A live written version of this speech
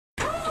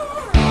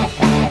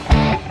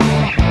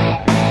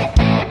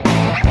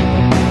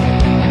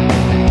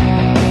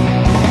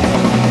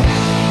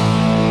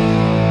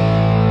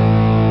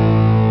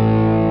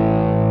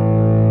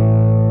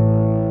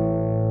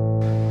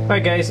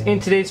Alright guys, in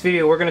today's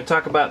video we're going to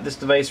talk about this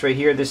device right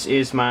here. This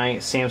is my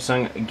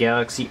Samsung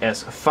Galaxy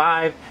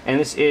S5 and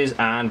this is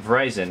on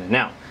Verizon.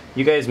 Now,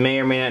 you guys may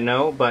or may not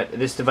know, but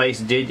this device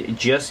did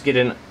just get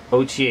an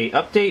OTA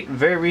update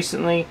very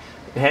recently.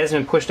 It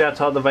hasn't been pushed out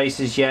to all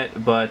devices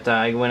yet, but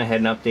I went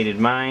ahead and updated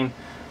mine.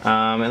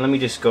 And let me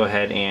just go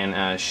ahead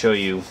and show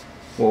you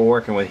what we're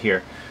working with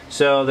here.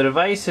 So the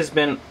device has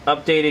been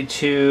updated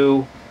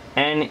to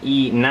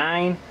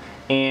NE9.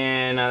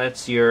 And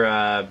that's your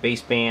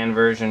baseband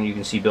version. You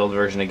can see build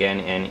version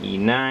again,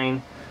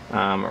 NE9.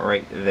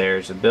 Right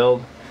there's a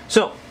build.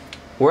 So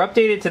we're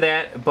updated to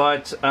that,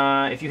 but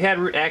if you had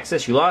root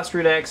access, you lost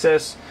root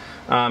access,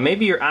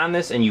 maybe you're on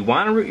this and you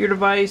want to root your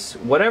device,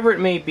 whatever it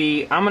may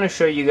be, I'm going to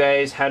show you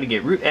guys how to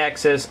get root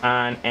access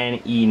on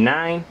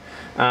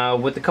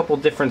NE9 with a couple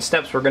different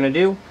steps we're going to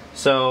do.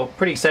 So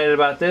pretty excited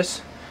about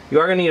this. You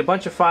are going to need a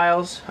bunch of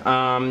files.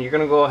 You're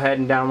going to go ahead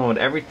and download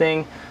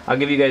everything. I'll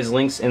give you guys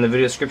links in the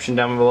video description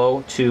down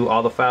below to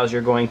all the files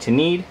you're going to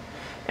need.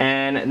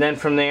 And then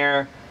from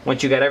there,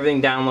 once you got everything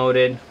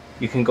downloaded,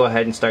 you can go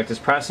ahead and start this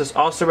process.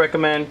 Also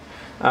recommend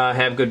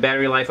have good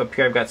battery life. Up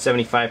here I've got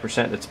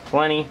 75%. That's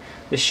plenty.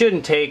 This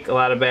shouldn't take a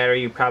lot of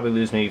battery. You probably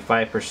lose maybe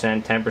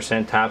 5%,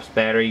 10% tops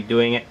battery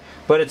doing it.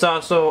 But it's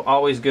also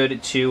always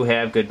good to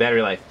have good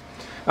battery life.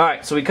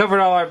 Alright, so we covered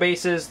all our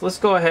bases. Let's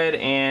go ahead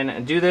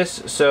and do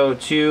this. So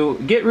to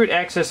get root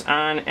access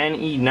on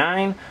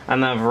NE9 on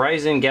the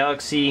Verizon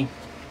Galaxy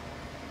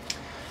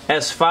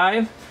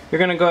S5, you're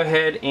going to go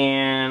ahead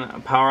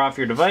and power off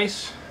your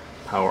device,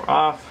 power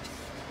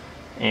off,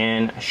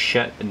 and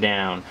shut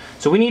down.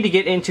 So we need to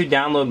get into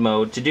download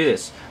mode to do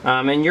this.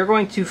 And you're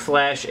going to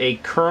flash a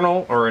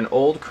kernel or an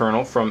old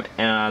kernel from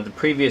the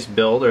previous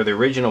build or the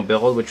original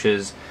build, which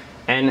is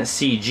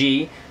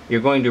NCG. You're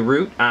going to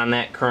root on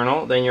that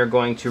kernel, then you're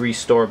going to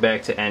restore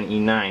back to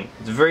NE9.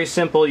 It's very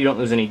simple, you don't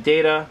lose any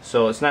data,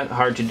 so it's not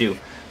hard to do.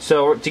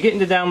 So to get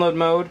into download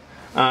mode,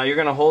 you're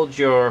going to hold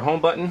your home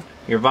button,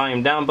 your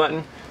volume down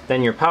button,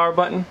 then your power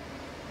button,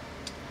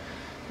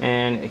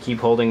 and keep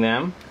holding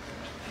them.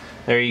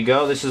 There you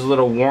go. This is a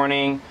little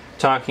warning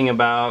talking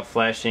about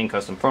flashing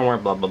custom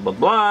firmware, blah blah blah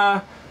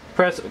blah.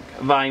 Press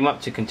volume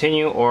up to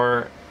continue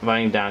or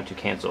volume down to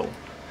cancel.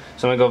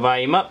 So I'm going to go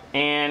volume up,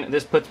 and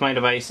this puts my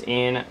device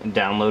in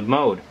download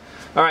mode.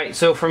 Alright,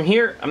 so from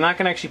here, I'm not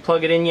going to actually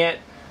plug it in yet.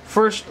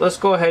 First, let's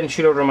go ahead and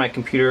shoot over to my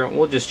computer.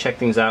 We'll just check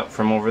things out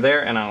from over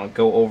there, and I'll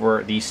go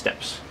over these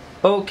steps.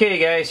 Okay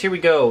guys, here we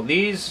go.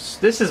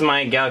 This is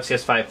my Galaxy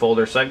S5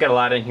 folder, so I've got a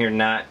lot in here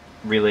not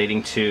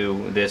relating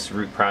to this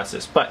root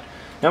process. But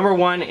number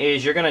one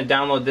is you're going to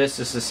download this.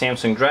 This is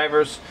Samsung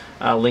drivers.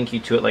 I'll link you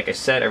to it like I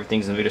said.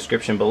 Everything's in the video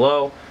description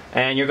below.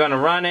 And you're going to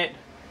run it.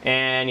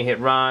 And you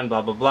hit run,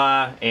 blah blah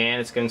blah, and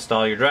it's going to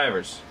install your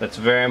drivers. That's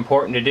very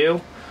important to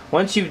do.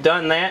 Once you've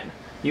done that,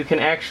 you can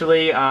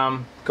actually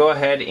go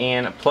ahead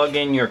and plug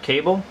in your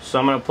cable. So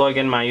I'm going to plug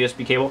in my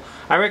USB cable.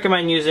 I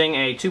recommend using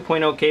a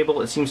 2.0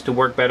 cable. It seems to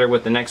work better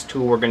with the next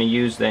tool we're going to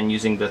use than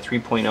using the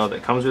 3.0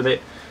 that comes with it.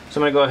 So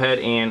I'm going to go ahead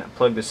and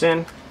plug this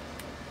in.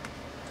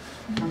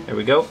 There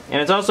we go.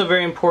 And it's also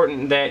very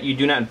important that you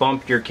do not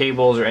bump your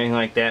cables or anything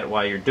like that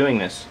while you're doing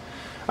this.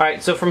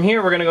 Alright, so from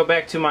here we're going to go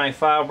back to my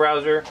file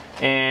browser,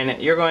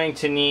 and you're going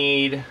to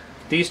need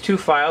these two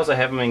files. I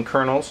have them in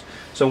kernels.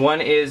 So one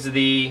is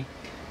the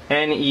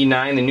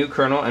NE9, the new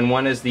kernel, and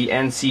one is the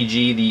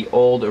NCG, the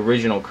old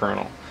original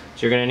kernel.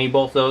 So you're going to need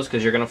both those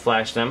because you're going to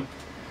flash them.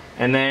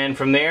 And then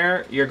from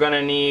there you're going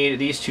to need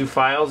these two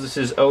files. This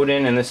is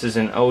Odin and this is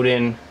an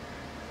Odin.ini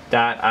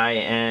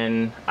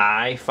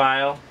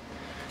file.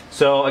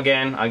 So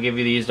again, I'll give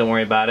you these, don't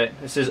worry about it.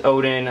 This is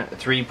Odin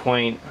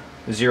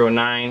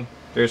 3.09.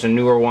 There's a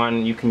newer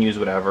one, you can use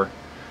whatever.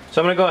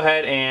 So I'm going to go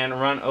ahead and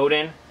run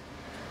Odin.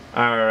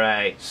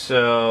 Alright,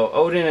 so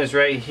Odin is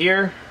right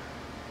here.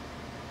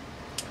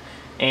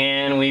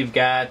 And we've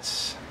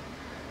got...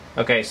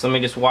 Okay, so let me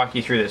just walk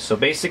you through this. So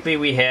basically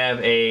we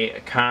have a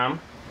COM.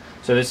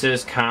 So this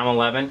is COM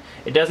 11.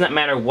 It doesn't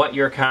matter what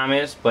your COM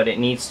is, but it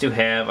needs to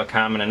have a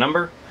COM and a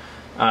number.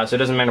 So it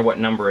doesn't matter what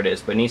number it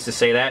is, but it needs to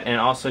say that, and it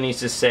also needs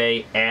to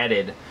say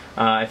added.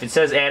 If it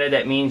says added,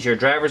 that means your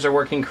drivers are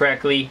working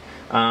correctly,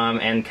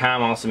 and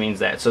COM also means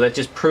that. So that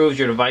just proves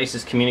your device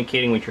is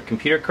communicating with your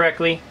computer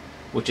correctly,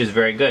 which is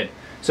very good.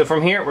 So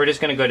from here, we're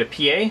just going to go to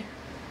PA,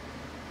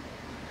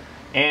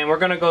 and we're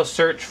going to go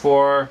search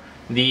for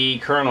the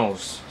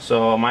kernels.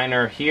 So mine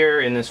are here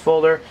in this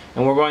folder,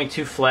 and we're going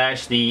to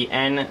flash the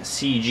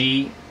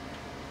NCG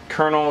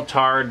kernel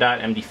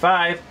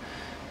tar.md5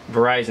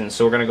 Verizon.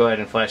 So we're going to go ahead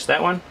and flash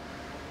that one.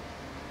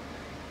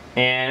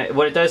 And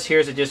what it does here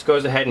is it just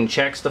goes ahead and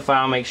checks the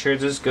file, makes sure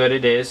it's as good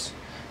it is,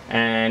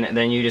 and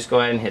then you just go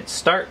ahead and hit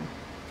start.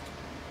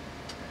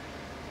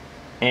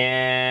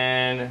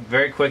 And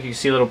very quick, you can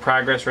see a little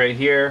progress right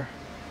here,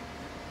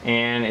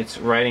 and it's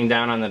writing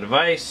down on the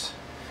device,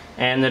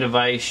 and the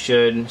device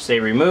should say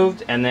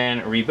removed and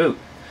then reboot.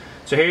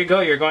 So here you go,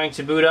 you're going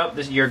to boot up.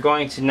 You're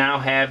going to now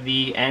have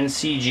the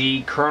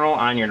NCG kernel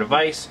on your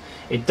device.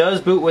 It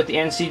does boot with the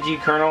NCG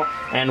kernel,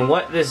 and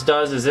what this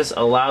does is this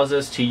allows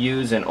us to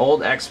use an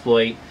old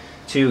exploit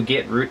to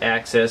get root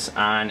access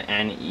on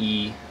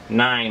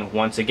NE9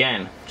 once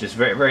again, which is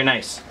very, very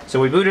nice. So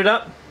we boot it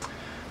up.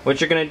 What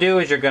you're going to do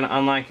is you're going to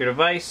unlock your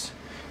device.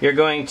 You're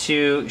going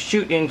to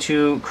shoot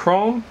into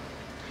Chrome,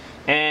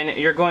 and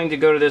you're going to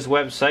go to this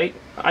website.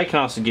 I can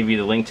also give you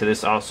the link to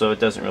this also, it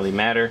doesn't really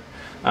matter.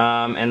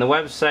 And the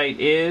website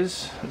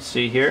is, let's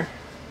see here,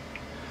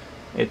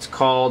 it's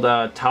called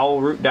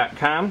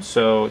towelroot.com,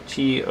 so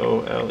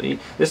T-O-L-E.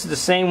 This is the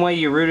same way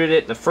you rooted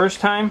it the first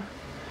time.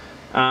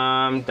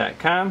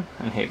 .com,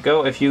 and hit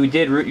go. If you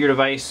did root your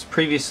device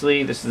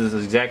previously, this is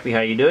exactly how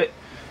you do it.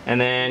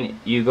 And then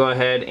you go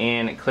ahead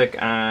and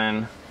click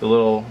on the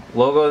little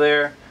logo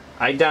there.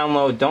 Don't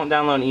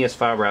download an ES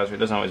file browser, it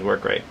doesn't always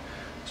work right.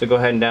 So go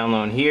ahead and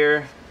download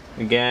here.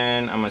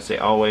 Again, I'm going to say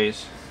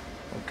always.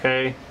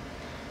 Okay.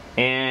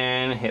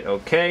 And hit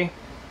OK.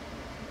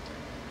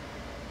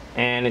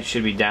 And it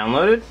should be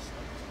downloaded.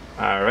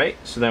 Alright,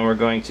 so then we're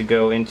going to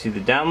go into the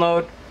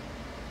download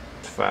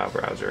file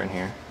browser in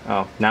here.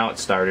 Oh, now it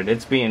started.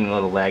 It's being a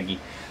little laggy.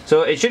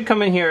 So it should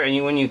come in here,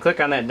 and when you click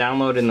on that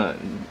download in the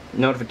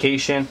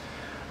notification,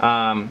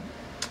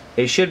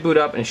 it should boot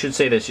up and it should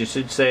say this. You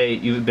should say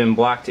you've been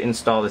blocked to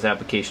install this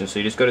application. So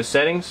you just go to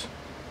settings.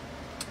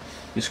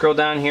 You scroll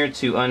down here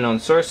to unknown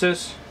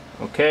sources.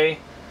 Okay.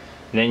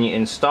 And then you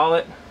install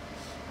it.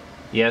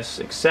 Yes,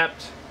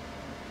 accept.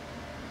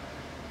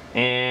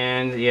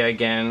 And yeah,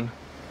 again,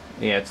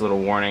 yeah, it's a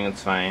little warning.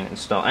 It's fine.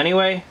 Install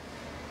anyway.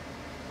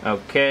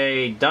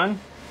 Okay, done.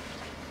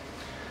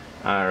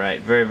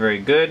 Alright, very, very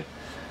good.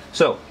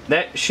 So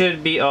that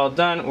should be all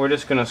done. We're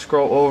just going to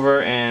scroll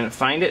over and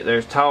find it.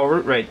 There's towel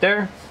root right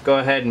there. Go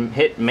ahead and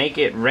hit make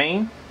it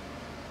rain.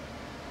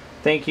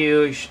 Thank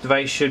you.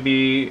 Device should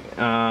be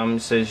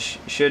says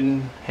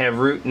shouldn't have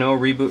root, no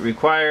reboot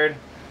required.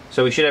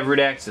 So we should have root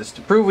access.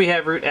 To prove we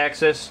have root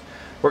access,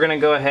 we're going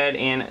to go ahead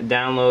and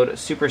download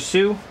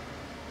supersuit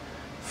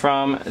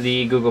from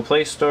the Google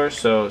Play Store.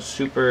 So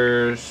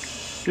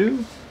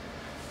supersuit,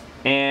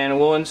 and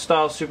we'll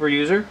install super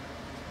user.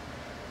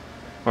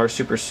 Or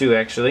supersuit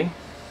actually.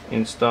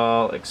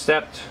 Install,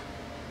 accept,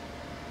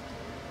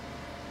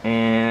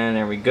 and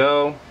there we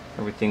go.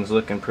 Everything's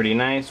looking pretty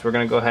nice. We're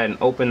going to go ahead and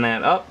open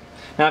that up.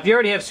 Now if you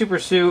already have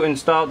supersuit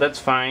installed, that's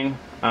fine.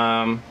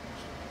 Let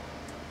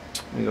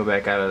me go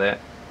back out of that.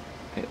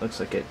 It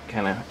looks like it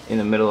kind of in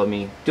the middle of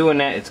me doing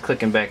that, it's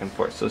clicking back and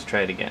forth. So let's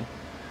try it again.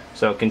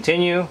 So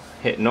continue,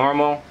 hit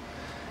normal,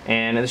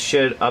 and this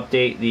should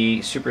update the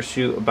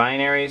supersuit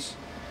binaries,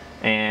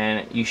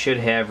 and you should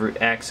have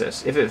root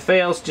access. If it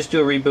fails, just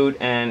do a reboot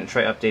and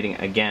try updating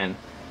again.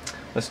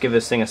 Let's give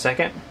this thing a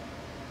second.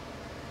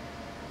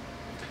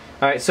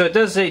 Alright, so it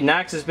does say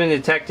Knox has been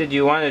detected.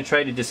 You want to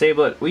try to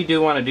disable it. We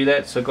do want to do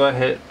that, so go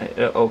ahead,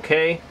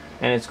 OK,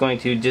 and it's going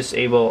to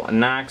disable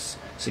Knox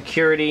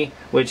security,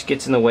 which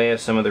gets in the way of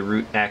some of the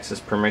root access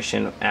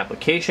permission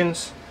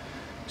applications.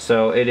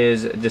 So it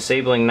is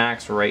disabling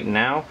Knox right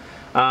now.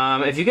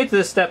 If you get to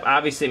this step,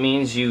 obviously it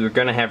means you're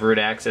going to have root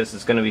access.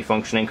 It's going to be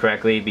functioning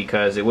correctly,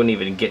 because it wouldn't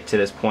even get to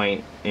this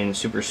point in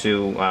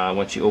supersuit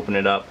once you open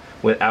it up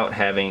without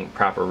having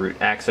proper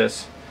root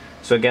access.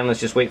 So again, let's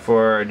just wait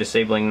for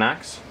disabling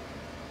Knox.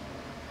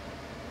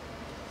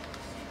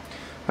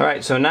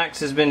 Alright, so Knox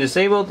has been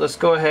disabled. Let's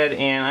go ahead,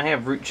 and I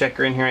have root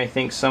checker in here I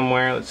think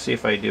somewhere. Let's see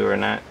if I do or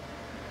not.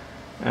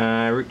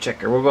 Root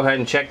checker. We'll go ahead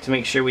and check to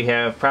make sure we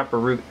have proper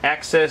root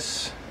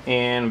access,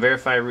 and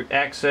verify root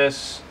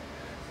access.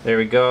 There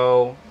we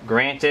go.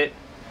 Grant it,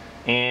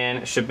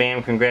 and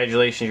shabam,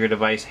 congratulations, your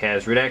device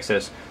has root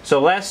access.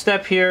 So last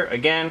step here,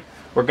 again,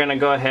 we're going to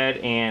go ahead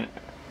and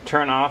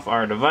turn off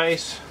our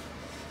device.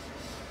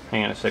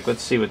 Hang on a sec,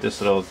 let's see what this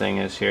little thing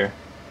is here.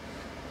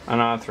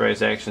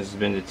 Unauthorized actions has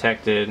been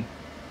detected.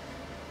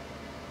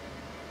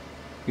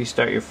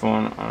 Restart your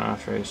phone,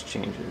 unauthorized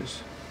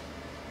changes.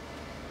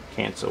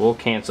 Cancel. We'll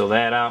cancel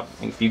that out.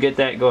 If you get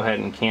that, go ahead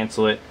and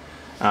cancel it.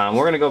 We're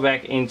going to go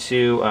back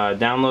into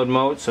download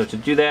mode. So to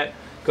do that,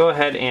 go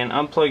ahead and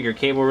unplug your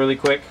cable really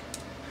quick.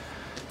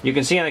 You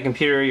can see on the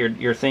computer your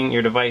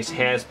device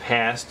has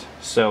passed.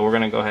 So we're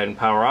going to go ahead and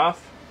power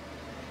off.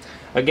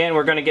 Again,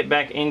 we're going to get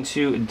back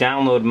into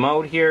download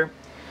mode here.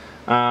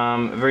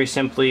 Very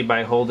simply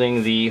by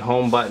holding the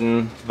home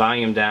button,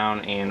 volume down,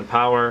 and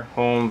power.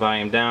 Home,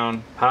 volume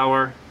down,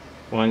 power.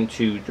 1,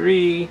 2,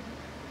 3,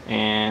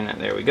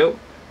 and there we go.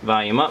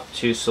 Volume up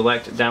to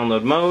select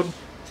download mode.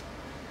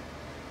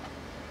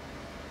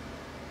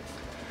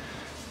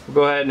 We'll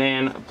go ahead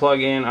and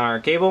plug in our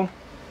cable,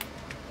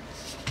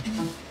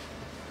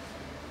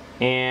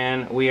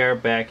 and we are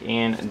back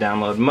in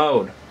download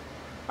mode.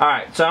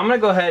 Alright, so I'm going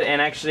to go ahead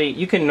and actually,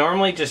 you can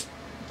normally just,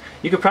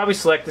 you could probably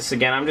select this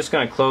again. I'm just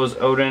going to close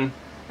Odin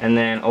and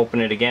then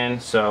open it again.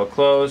 So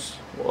close,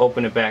 we'll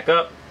open it back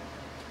up.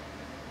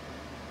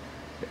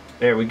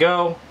 There we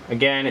go.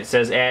 Again, it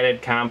says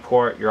added COM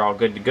port. You're all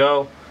good to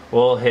go.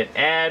 We'll hit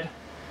add.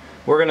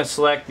 We're going to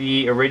select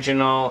the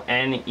original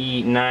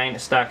NE9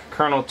 stock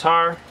kernel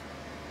tar.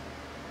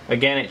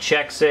 Again, it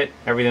checks it.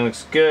 Everything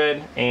looks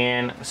good.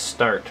 And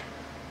start.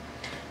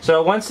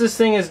 So once this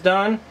thing is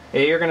done,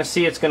 you're going to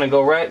see it's going to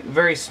go right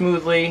very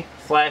smoothly,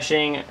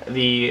 flashing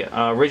the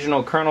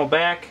original kernel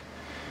back,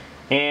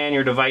 and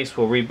your device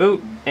will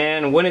reboot.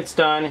 And when it's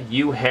done,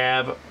 you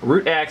have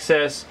root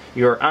access.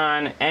 You're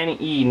on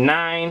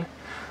NE9.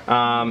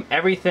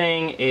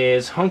 Everything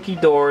is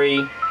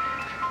hunky-dory.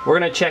 We're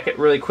going to check it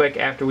really quick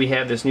after we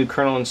have this new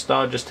kernel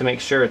installed just to make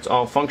sure it's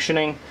all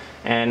functioning,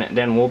 and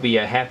then we'll be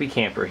a happy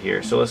camper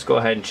here. So let's go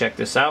ahead and check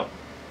this out.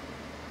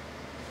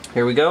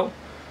 Here we go.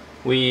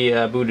 We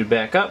booted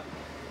back up.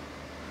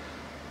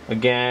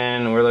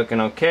 Again, we're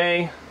looking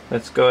okay.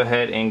 Let's go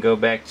ahead and go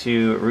back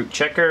to root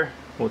checker.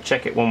 We'll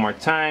check it one more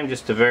time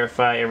just to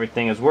verify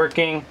everything is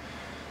working.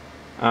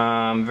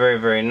 Very,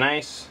 very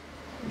nice.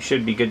 You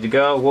should be good to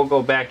go. We'll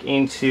go back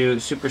into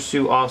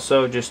supersuit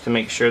also just to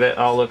make sure that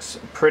all looks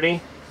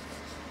pretty.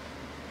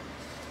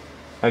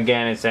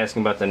 Again, it's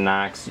asking about the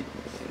knox.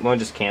 We'll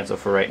just cancel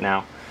for right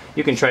now.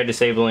 You can try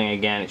disabling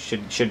again. It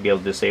should be able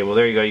to disable.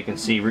 There you go. You can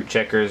see root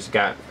checker's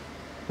got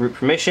root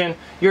permission.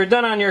 You're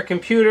done on your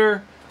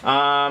computer.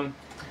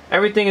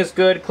 Everything is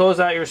good. Close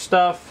out your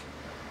stuff.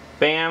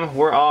 Bam,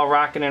 we're all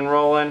rocking and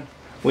rolling.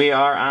 We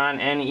are on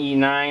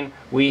NE9.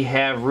 We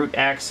have root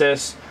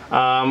access.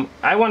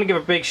 I want to give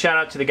a big shout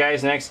out to the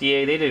guys in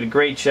XDA. They did a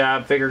great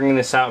job figuring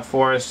this out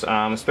for us,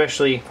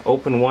 especially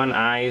Open One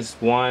Eyes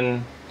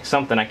One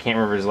something. I can't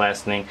remember his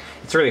last name.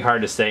 It's really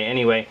hard to say.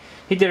 Anyway,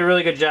 he did a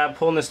really good job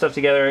pulling this stuff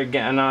together,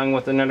 again, along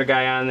with another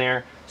guy on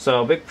there.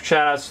 So big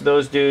shout outs to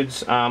those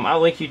dudes.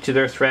 I'll link you to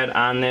their thread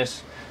on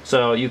this,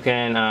 so you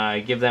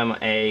can give them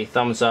a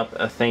thumbs up,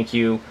 a thank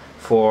you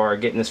for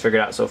getting this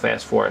figured out so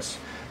fast for us.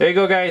 There you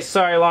go, guys.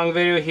 Sorry, long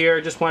video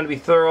here. Just wanted to be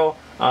thorough.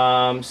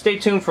 Stay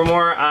tuned for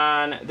more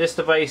on this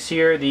device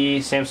here, the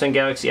Samsung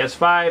Galaxy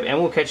S5,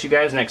 and we'll catch you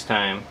guys next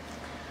time.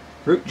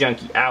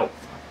 Rootjunky out.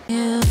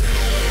 Yeah.